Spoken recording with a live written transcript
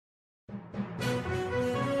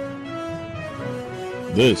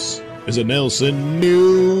This is a Nailsin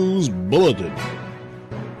News Bulletin.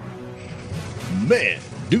 Man,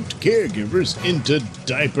 duped caregivers into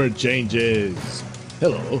diaper changes.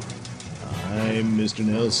 Hello, I'm Mr.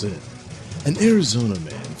 Nailsin. An Arizona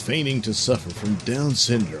man feigning to suffer from Down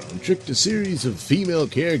syndrome tricked a series of female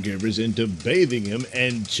caregivers into bathing him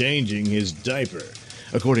and changing his diaper,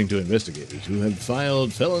 according to investigators who have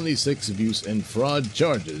filed felony sex abuse and fraud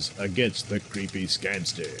charges against the creepy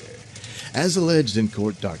scamster. As alleged in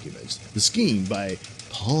court documents, the scheme by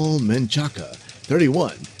Paul Menchaca,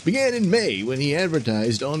 31, began in May when he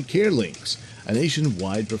advertised on CareLinks, a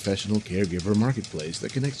nationwide professional caregiver marketplace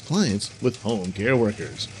that connects clients with home care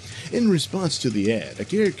workers. In response to the ad, a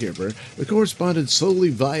caregiver corresponded solely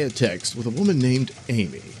via text with a woman named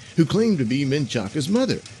Amy, who claimed to be Menchaca's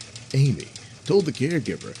mother. Amy told the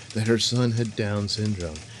caregiver that her son had Down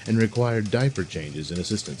syndrome and required diaper changes and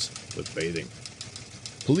assistance with bathing.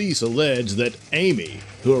 Police allege that Amy,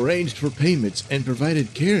 who arranged for payments and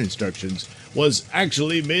provided care instructions, was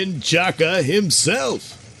actually Menchaca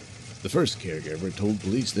himself. The first caregiver told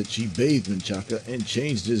police that she bathed Menchaca and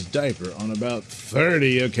changed his diaper on about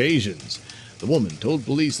 30 occasions. The woman told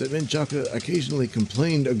police that Menchaca occasionally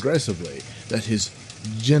complained aggressively that his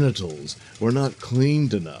genitals were not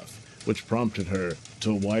cleaned enough, which prompted her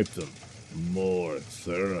to wipe them more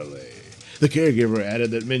thoroughly. The caregiver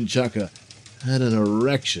added that Menchaca had an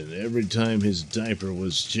erection every time his diaper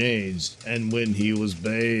was changed and when he was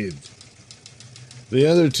bathed. The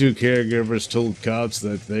other two caregivers told cops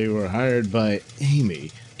that they were hired by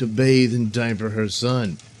Amy to bathe and diaper her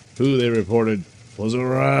son, who they reported was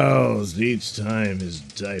aroused each time his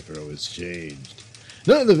diaper was changed.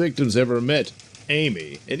 None of the victims ever met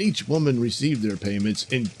Amy, and each woman received their payments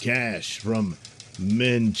in cash from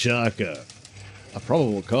Menchaca. A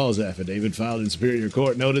probable cause affidavit filed in Superior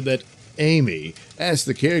Court noted that Amy asked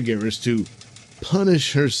the caregivers to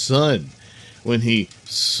punish her son when he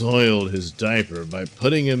soiled his diaper by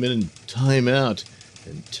putting him in timeout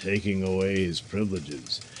and taking away his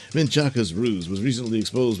privileges. Menchaca's ruse was recently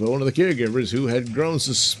exposed by one of the caregivers who had grown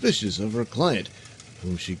suspicious of her client,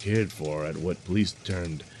 whom she cared for at what police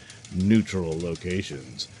termed neutral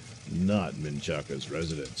locations, not Menchaca's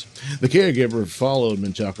residence. The caregiver followed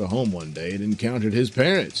Menchaca home one day and encountered his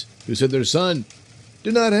parents, who said their son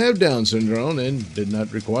did not have Down syndrome and did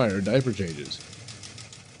not require diaper changes.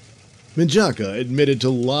 Menchaca admitted to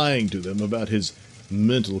lying to them about his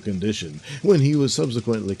mental condition when he was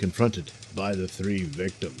subsequently confronted by the three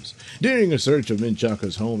victims. During a search of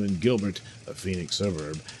Menchaca's home in Gilbert, a Phoenix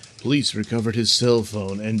suburb, police recovered his cell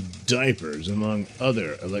phone and diapers, among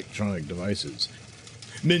other electronic devices.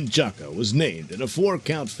 Menchaca was named in a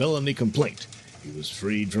 4-count felony complaint. He was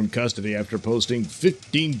freed from custody after posting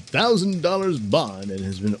 $15,000 bond and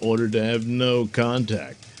has been ordered to have no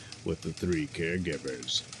contact with the three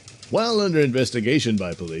caregivers. While under investigation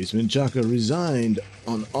by police, Menchaca resigned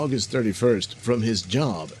on August 31st from his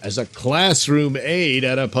job as a classroom aide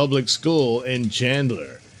at a public school in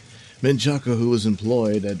Chandler. Menchaca, who was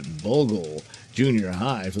employed at Bogle Junior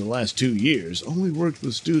High for the last 2 years, only worked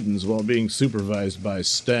with students while being supervised by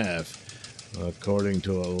staff, according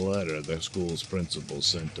to a letter the school's principal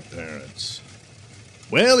sent to parents.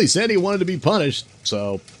 Well, he said he wanted to be punished,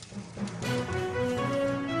 so...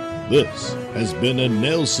 This has been a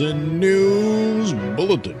Nailsin News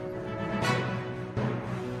Bulletin.